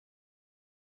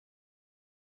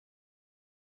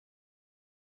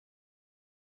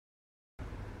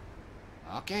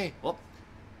Okay, well,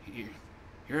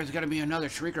 here's gonna be another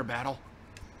Shrieker battle.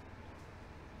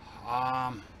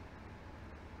 But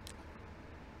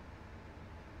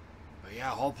yeah,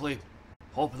 hopefully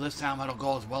this time it'll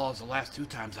go as well as the last 2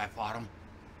 times I fought him.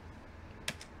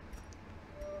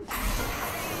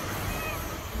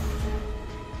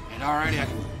 And already, I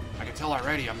can tell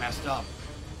already I messed up.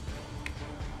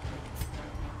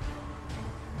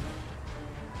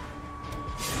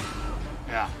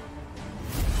 Yeah.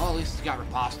 Well, at least he's got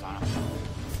riposte on him.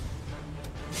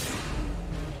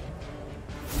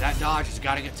 That dodge has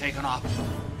got to get taken off.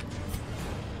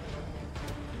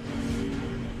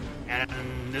 And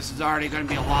this is already going to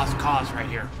be a lost cause right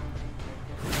here.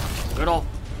 Good old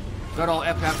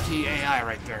FFT AI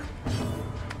right there.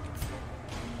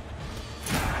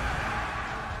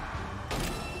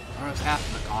 Where's half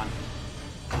of it gone?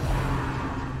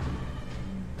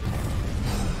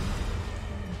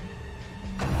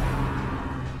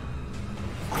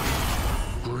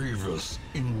 Grievous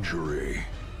injury,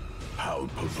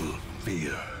 palpable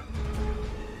fear.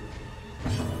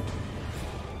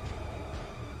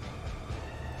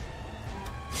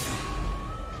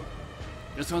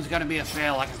 This one's gonna be a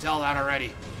fail, I can tell that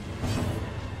already.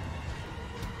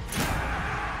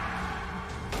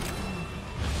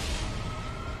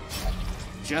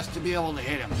 Just to be able to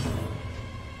hit him.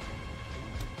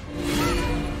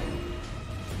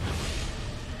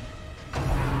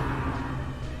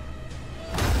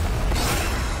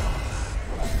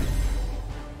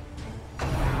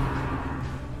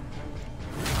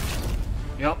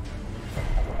 Yep.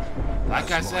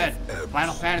 Like I said,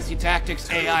 Final Fantasy Tactics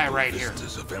AI right here.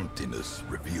 Vistas of emptiness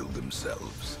reveal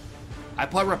themselves. I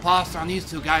put riposte on these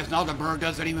 2 guys, now the bird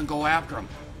doesn't even go after them.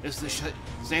 It's the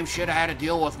same shit I had to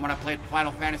deal with when I played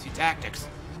Final Fantasy Tactics.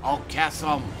 I'll cast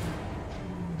some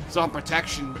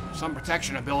protection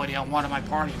ability on one of my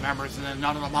party members, and then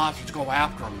none of the monsters go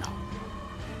after him now.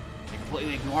 They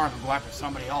completely ignore him and go after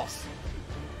somebody else.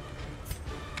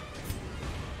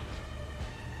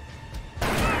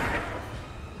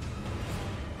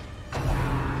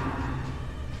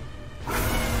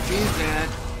 She's dead.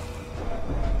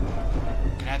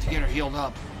 Gonna have to get her healed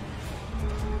up.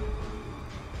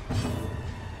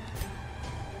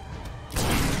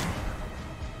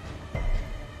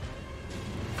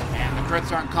 And the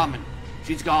crits aren't coming.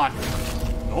 She's gone.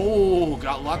 Oh,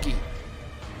 got lucky.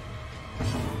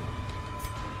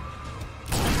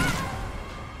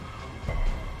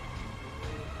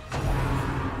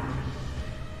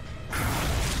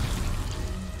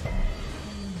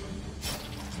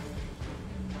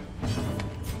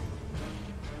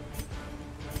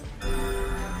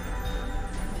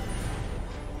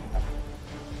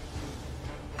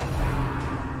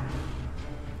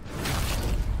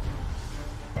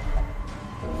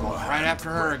 After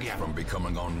her again. From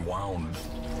becoming unwound.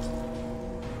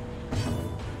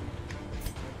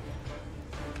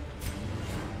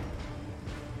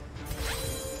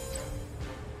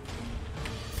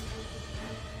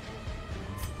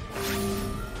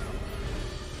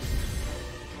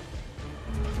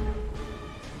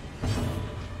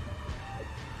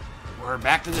 We're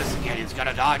back to this again. He's got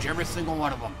to dodge every single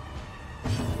one of them.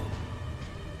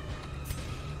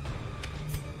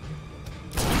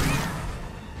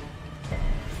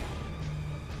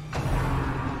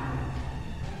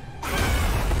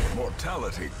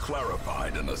 Mortality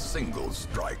clarified in a single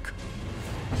strike.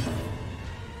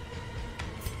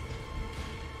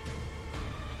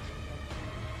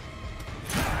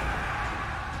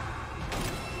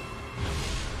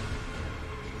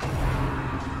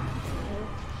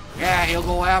 Yeah, he'll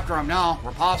go after him now.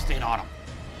 We're riposting on him.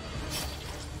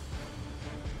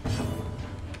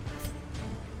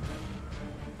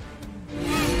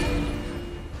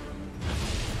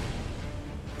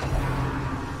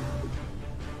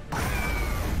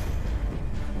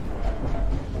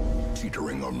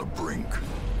 Teetering on the brink,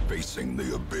 facing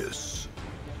the abyss.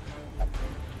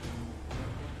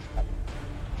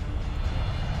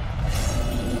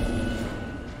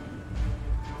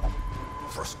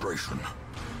 Frustration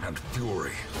and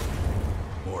fury,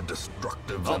 more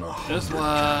destructive than a This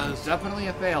was definitely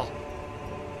a fail.